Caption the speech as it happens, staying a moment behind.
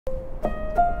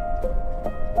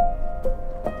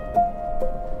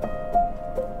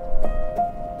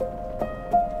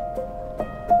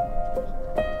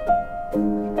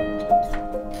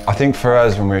think for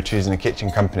us, when we were choosing a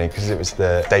kitchen company, because it was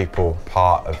the staple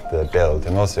part of the build,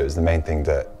 and also it was the main thing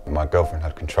that my girlfriend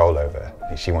had control over.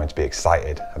 She wanted to be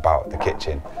excited about the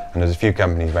kitchen. And there's a few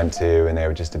companies we went to and they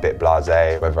were just a bit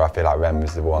blasé. Whether I feel like Wren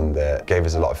was the one that gave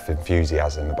us a lot of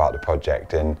enthusiasm about the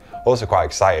project, and also quite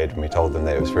excited when we told them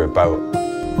that it was for a boat.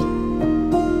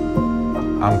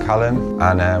 I'm Calum,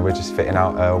 and we're just fitting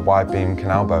out a wide beam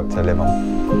canal boat to live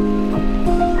on.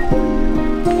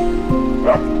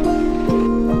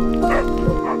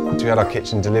 So we had our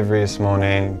kitchen delivery this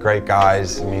morning, great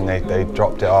guys. I mean, they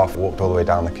dropped it off, walked all the way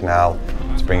down the canal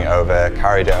to bring it over,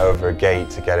 carried it over a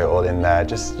gate to get it all in there.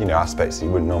 Just, you know, aspects that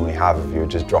you wouldn't normally have if you were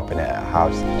just dropping it at a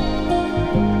house.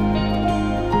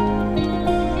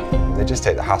 They just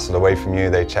take the hassle away from you.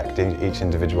 They checked each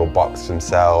individual box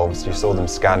themselves. You saw them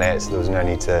scan it, so there was no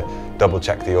need to double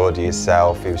check the order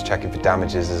yourself. He was checking for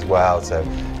damages as well. So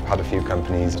I've had a few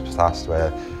companies past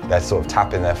where they're sort of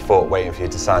tapping their foot, waiting for you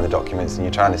to sign the documents, and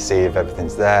you're trying to see if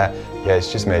everything's there. Yeah, it's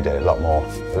just made it a lot more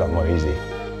easy.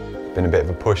 Been a bit of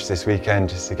a push this weekend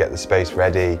just to get the space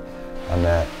ready, and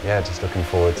yeah, just looking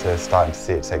forward to starting to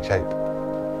see it take shape.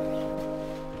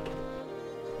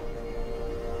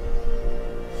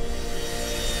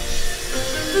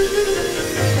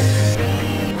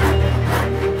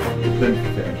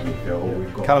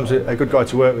 Calum's a good guy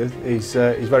to work with. He's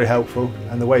very helpful,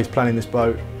 and the way he's planning this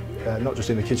boat, not just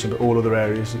in the kitchen but all other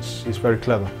areas, it's very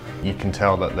clever. You can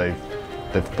tell that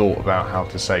they've thought about how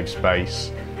to save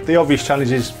space. The obvious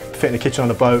challenge is fitting a kitchen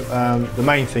on a boat. The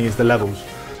main thing is the levels.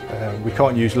 We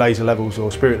can't use laser levels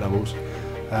or spirit levels,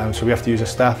 so we have to use a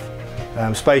staff.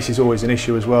 Space is always an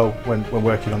issue as well when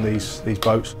working on these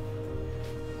boats.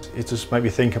 It just made me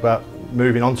think about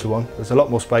moving onto one. There's a lot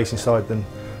more space inside than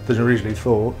originally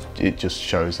thought. It just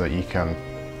shows that you can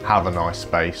have a nice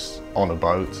space on a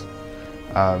boat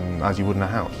as you would in a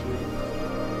house.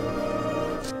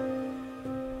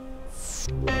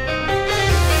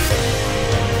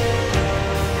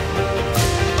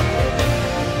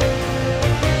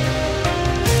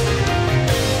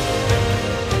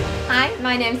 Hi,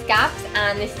 my name's Gabs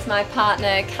and this is my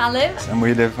partner Calum. And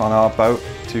we live on our boat,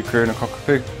 2 crew and a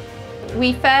Cockerpoo.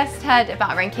 We first heard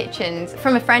about Wren Kitchens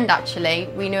from a friend actually.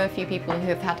 We know a few people who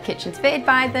have had kitchens fitted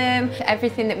by them.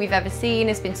 Everything that we've ever seen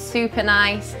has been super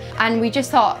nice, and we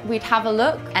just thought we'd have a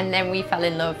look, and then we fell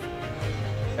in love.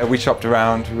 We shopped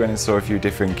around, we went and saw a few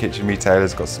different kitchen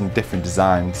retailers, got some different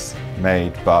designs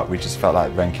made, but we just felt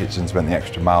like Wren Kitchens went the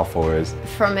extra mile for us.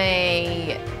 From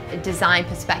a design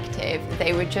perspective,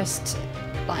 they were just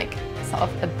like sort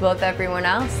of above everyone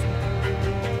else.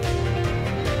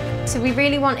 So we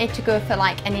really wanted to go for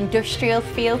like an industrial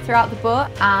feel throughout the boat,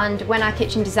 and when our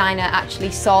kitchen designer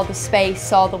actually saw the space,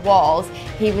 saw the walls,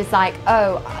 he was like,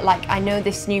 oh, like I know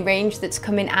this new range that's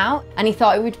coming out, and he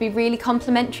thought it would be really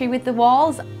complementary with the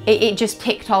walls. It just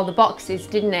ticked all the boxes,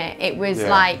 didn't it? It was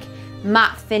like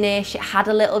matte finish, it had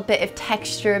a little bit of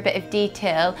texture, a bit of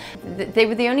detail. They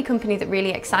were the only company that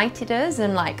really excited us,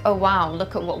 and like, oh wow,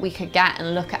 look at what we could get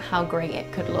and look at how great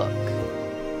it could look.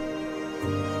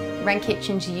 Wren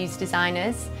Kitchens use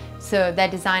designers, so their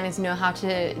designers know how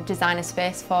to design a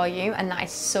space for you, and that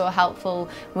is so helpful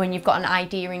when you've got an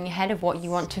idea in your head of what you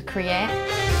want to create.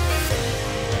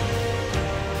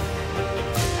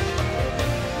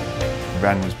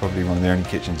 Wren was probably one of the only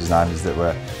kitchen designers that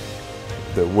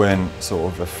weren't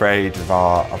sort of afraid of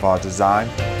our design.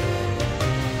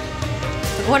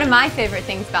 One of my favourite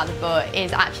things about the boat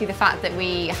is actually the fact that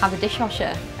we have a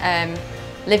dishwasher.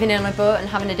 Living on a boat and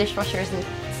having a dishwasher isn't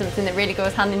something that really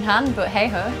goes hand in hand, but hey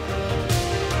ho.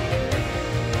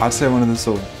 I'd say one of the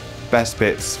sort of best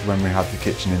bits when we had the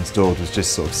kitchen installed was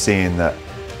just sort of seeing that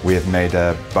we have made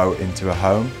a boat into a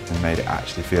home and made it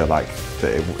actually feel like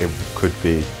that it could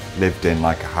be lived in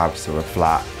like a house or a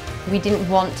flat. We didn't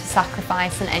want to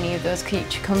sacrifice on any of those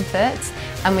creature comforts,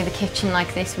 and with a kitchen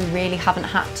like this we really haven't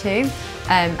had to,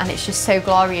 and it's just so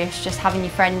glorious just having your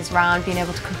friends around, being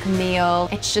able to cook a meal.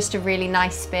 It's just a really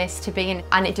nice space to be in,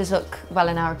 and it does look, well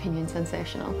in our opinion,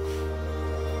 sensational.